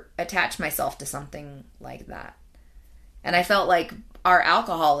never attached myself to something like that. And I felt like our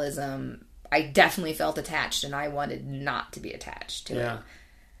alcoholism, I definitely felt attached, and I wanted not to be attached to it.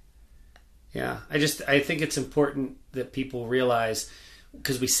 Yeah. I think it's important that people realize,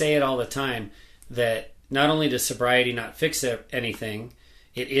 because we say it all the time, that not only does sobriety not fix anything,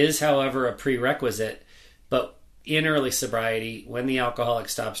 it is, however, a prerequisite, but in early sobriety, when the alcoholic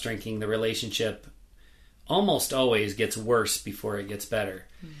stops drinking, the relationship almost always gets worse before it gets better.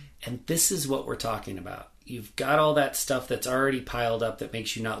 And this is what we're talking about. You've got all that stuff that's already piled up that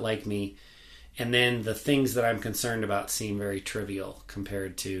makes you not like me, and then the things that I'm concerned about seem very trivial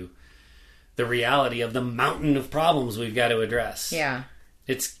compared to the reality of the mountain of problems we've got to address. Yeah.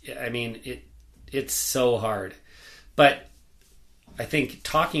 It's so hard. But I think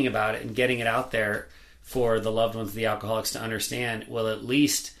talking about it and getting it out there for the loved ones of the alcoholics to understand will at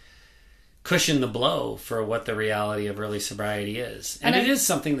least cushion the blow for what the reality of early sobriety is. And it is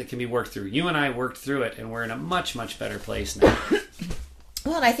something that can be worked through. You and I worked through it, and we're in a much, much better place now.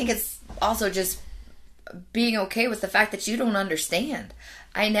 Well, and I think it's also just being okay with the fact that you don't understand.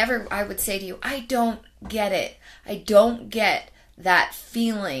 I would say to you, I don't get it. I don't get that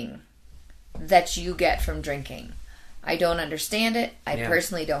feeling that you get from drinking. I don't understand it. I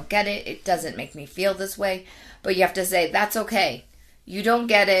personally don't get it. It doesn't make me feel this way. But you have to say, that's okay. you don't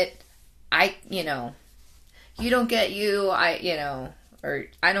get it. You don't get or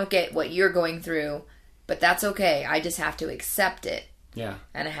I don't get what you're going through, but that's okay. I just have to accept it. Yeah.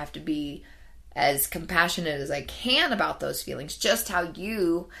 And I have to be as compassionate as I can about those feelings, just how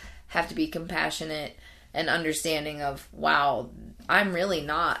you have to be compassionate and understanding of, wow, I'm really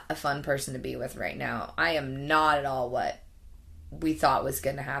not a fun person to be with right now. I am not at all what we thought was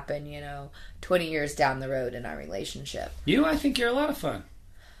going to happen, 20 years down the road in our relationship. I think you're a lot of fun.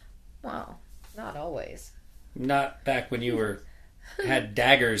 Well, not always. Not back when you had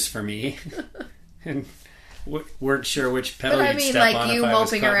daggers for me and weren't sure which pedal but you'd step on. But you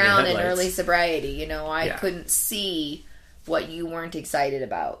moping around in early sobriety, I Yeah. couldn't see what you weren't excited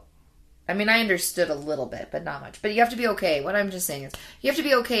about. I understood a little bit, but not much. But you have to be okay. What I'm just saying is, you have to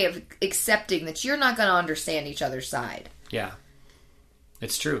be okay of accepting that you're not going to understand each other's side. Yeah,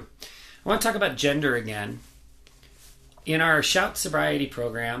 it's true. I want to talk about gender again. In our Shout Sobriety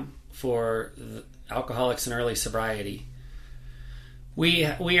program for alcoholics in early sobriety, we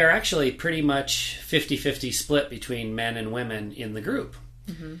are actually pretty much 50-50 split between men and women in the group.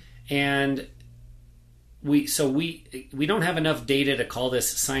 Mm-hmm. And we don't have enough data to call this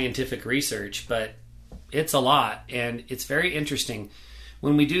scientific research, but it's a lot, and it's very interesting.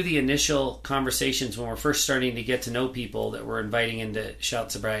 When we do the initial conversations, when we're first starting to get to know people that we're inviting into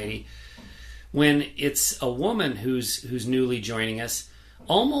Shout Sobriety, when it's a woman who's newly joining us,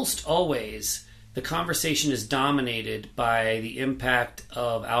 almost always the conversation is dominated by the impact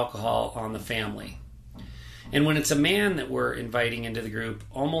of alcohol on the family. And when it's a man that we're inviting into the group,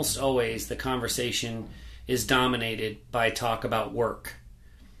 almost always the conversation is dominated by talk about work.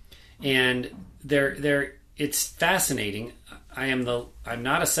 And it's fascinating. I'm not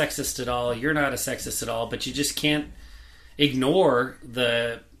a sexist at all. You're not a sexist at all, but you just can't ignore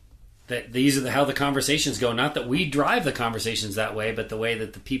that these are how the conversations go. Not that we drive the conversations that way, but the way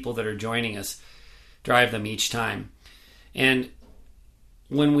that the people that are joining us drive them each time. And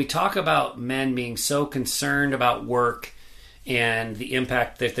when we talk about men being so concerned about work and the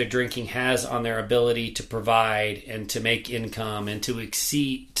impact that their drinking has on their ability to provide and to make income and to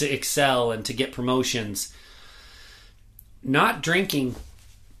excel and to get promotions, not drinking,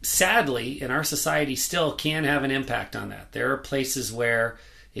 sadly, in our society still can have an impact on that. There are places where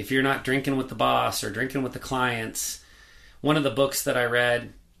if you're not drinking with the boss or drinking with the clients, one of the books that I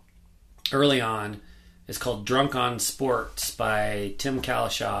read early on is called Drunk on Sports by Tim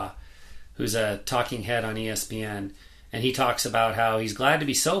Kalishaw, who's a talking head on ESPN. And he talks about how he's glad to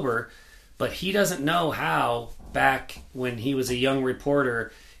be sober, but he doesn't know how, back when he was a young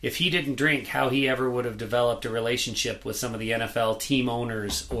reporter, if he didn't drink, how he ever would have developed a relationship with some of the NFL team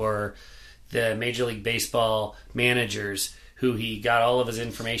owners or the Major League Baseball managers who he got all of his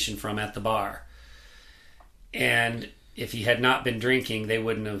information from at the bar. And if he had not been drinking, they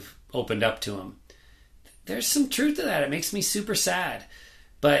wouldn't have opened up to him. There's some truth to that. It makes me super sad.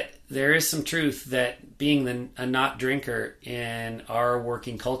 But there is some truth that being a not drinker in our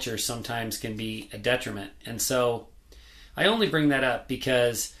working culture sometimes can be a detriment. And so I only bring that up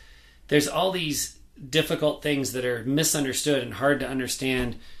because there's all these difficult things that are misunderstood and hard to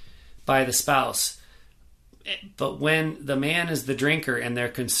understand by the spouse. But when the man is the drinker and they're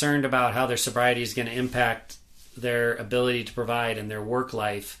concerned about how their sobriety is going to impact their ability to provide in their work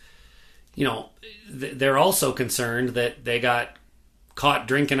life, they're also concerned that they got caught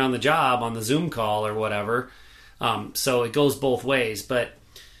drinking on the job on the Zoom call or whatever. So it goes both ways. But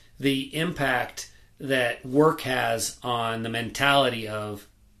the impact that work has on the mentality of,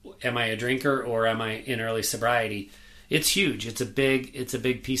 am I a drinker or am I in early sobriety? It's huge. It's a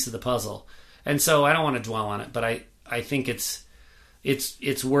big piece of the puzzle. And so I don't want to dwell on it, but I think it's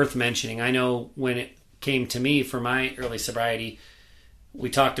worth mentioning. I know when it came to me for my early sobriety, we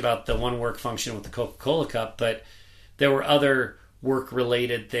talked about the one work function with the Coca-Cola cup, but there were other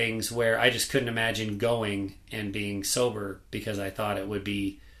work-related things where I just couldn't imagine going and being sober because I thought it would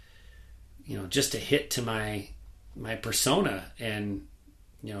be, just a hit to my persona, and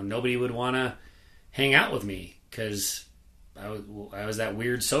nobody would want to hang out with me because I was that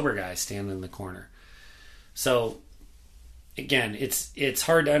weird sober guy standing in the corner. So again, it's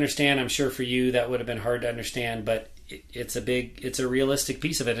hard to understand. I'm sure for you that would have been hard to understand, but it's a realistic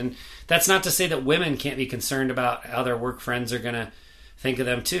piece of it. And that's not to say that women can't be concerned about how their work friends are going to think of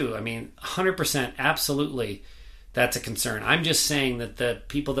them too. 100%, absolutely, that's a concern. I'm just saying that the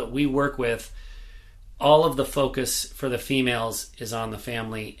people that we work with, all of the focus for the females is on the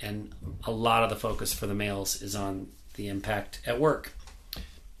family, and a lot of the focus for the males is on the impact at work.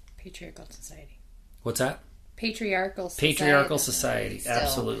 Patriarchal society. What's that? Patriarchal society. Patriarchal society,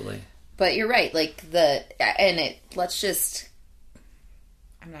 absolutely. But you're right, let's just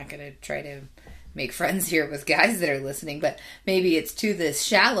I'm not going to try to make friends here with guys that are listening, but maybe it's to this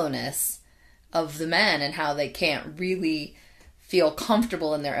shallowness of the men and how they can't really feel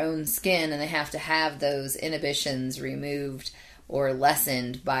comfortable in their own skin, and they have to have those inhibitions removed or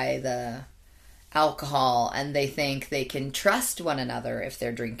lessened by the alcohol, and they think they can trust one another if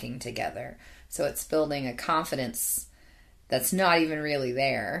they're drinking together. So it's building a confidence that's not even really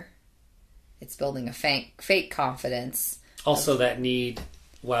there. It's building a fake confidence. Also, that need,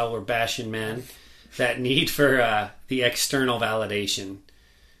 while we're bashing men, that need for the external validation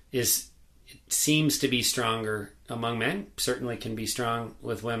seems to be stronger among men. Certainly can be strong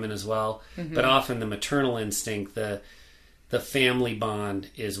with women as well. Mm-hmm. But often the maternal instinct, the family bond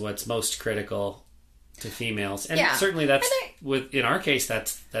is what's most critical to females. And certainly that's, in our case,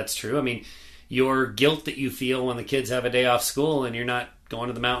 that's true. I mean, your guilt that you feel when the kids have a day off school and you're not going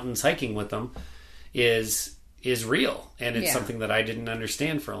to the mountains hiking with them is real, and it's something that I didn't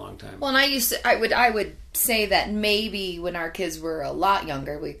understand for a long time. Well, and I would say that maybe when our kids were a lot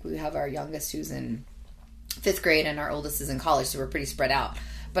younger, we have our youngest who's in 5th grade and our oldest is in college, so we're pretty spread out.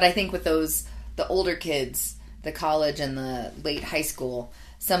 But I think with the older kids, the college and the late high school,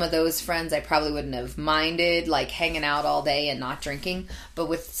 some of those friends I probably wouldn't have minded, like hanging out all day and not drinking. But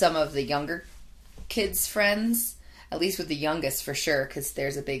with some of the younger kids' friends, at least with the youngest for sure, because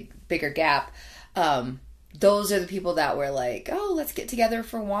there's a bigger gap, those are the people that were like, oh, let's get together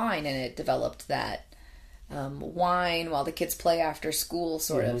for wine. And it developed that wine while the kids play after school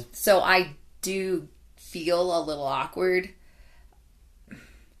sort of. So I do feel a little awkward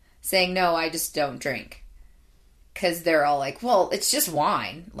saying, no, I just don't drink. Because they're all like, well, it's just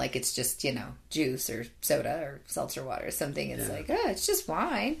wine. Like, it's just, juice or soda or seltzer water or something. It's like, oh, it's just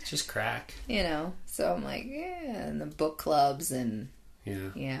wine. It's just crack. So I'm like, and the book clubs and,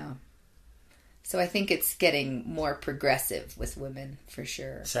 yeah. So I think it's getting more progressive with women, for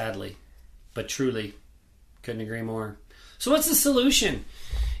sure. Sadly. But truly. Couldn't agree more. So what's the solution?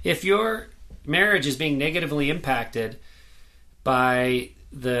 If your marriage is being negatively impacted by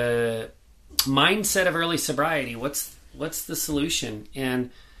the mindset of early sobriety, what's the solution? And,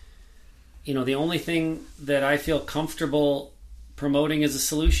 the only thing that I feel comfortable promoting as a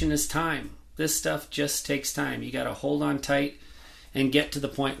solution is time. This stuff just takes time. You got to hold on tight and get to the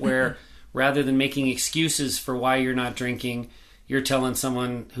point where rather than making excuses for why you're not drinking, you're telling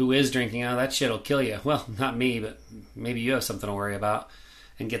someone who is drinking, oh, that shit'll kill you. Well, not me, but maybe you have something to worry about,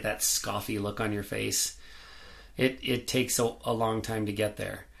 and get that scoffy look on your face. It takes a long time to get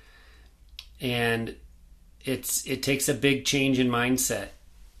there. And it takes a big change in mindset.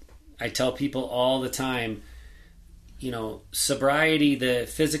 I tell people all the time, sobriety, the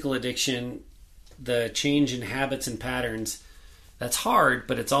physical addiction, the change in habits and patterns, that's hard,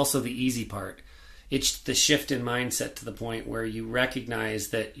 but it's also the easy part. It's the shift in mindset to the point where you recognize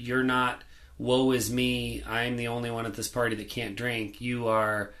that you're not, woe is me, I'm the only one at this party that can't drink. You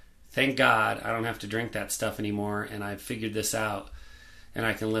are, thank God, I don't have to drink that stuff anymore, and I've figured this out, and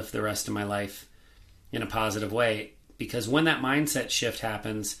I can live the rest of my life in a positive way. Because when that mindset shift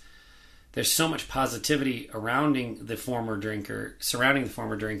happens, there's so much positivity surrounding the former drinker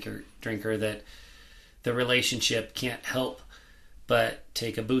that the relationship can't help but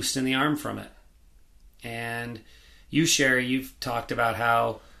take a boost in the arm from it. And you, Sherry, you've talked about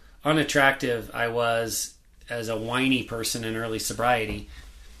how unattractive I was as a whiny person in early sobriety.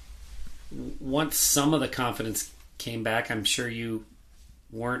 Once some of the confidence came back, I'm sure you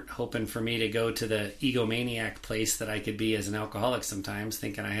weren't hoping for me to go to the egomaniac place that I could be as an alcoholic sometimes,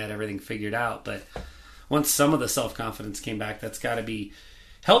 thinking I had everything figured out. But once some of the self-confidence came back, that's got to be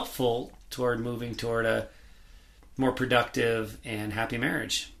helpful toward moving toward a more productive and happy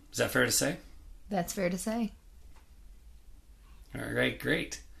marriage. Is that fair to say? That's fair to say. All right,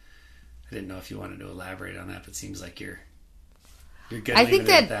 great. I didn't know if you wanted to elaborate on that, but it seems like you're good. I think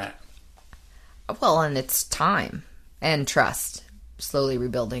that. Well, and it's time and trust. Slowly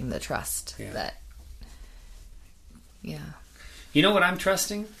rebuilding the trust. Yeah. You know what I'm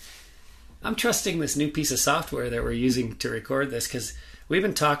trusting? I'm trusting this new piece of software that we're using to record this, because we've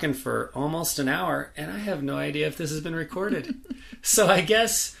been talking for almost an hour, and I have no idea if this has been recorded. So I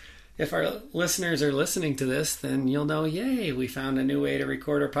guess if our listeners are listening to this, then you'll know, yay, we found a new way to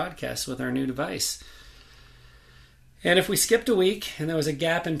record our podcast with our new device. And if we skipped a week and there was a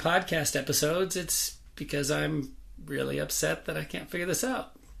gap in podcast episodes, it's because I'm really upset that I can't figure this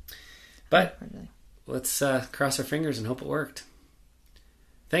out. But let's cross our fingers and hope it worked.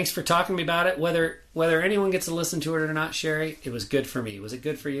 Thanks for talking to me about it. Whether anyone gets to listen to it or not, Sherry, it was good for me. Was it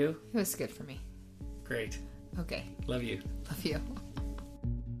good for you? It was good for me. Great. Okay. Love you. Love you.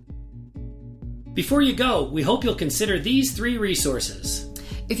 Before you go, we hope you'll consider these 3 resources.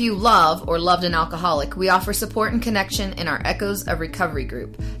 If you love or loved an alcoholic, we offer support and connection in our Echoes of Recovery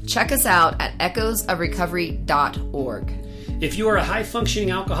group. Check us out at echoesofrecovery.org. If you are a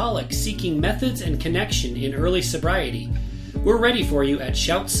high-functioning alcoholic seeking methods and connection in early sobriety, we're ready for you at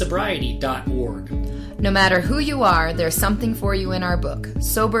shoutsobriety.org. No matter who you are, there's something for you in our book,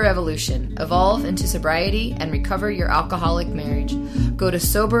 Sober Evolution. Evolve into sobriety and recover your alcoholic marriage. Go to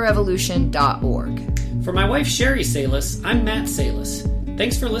soberevolution.org. For my wife, Sherry Salis, I'm Matt Salis.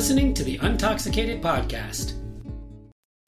 Thanks for listening to the Untoxicated Podcast.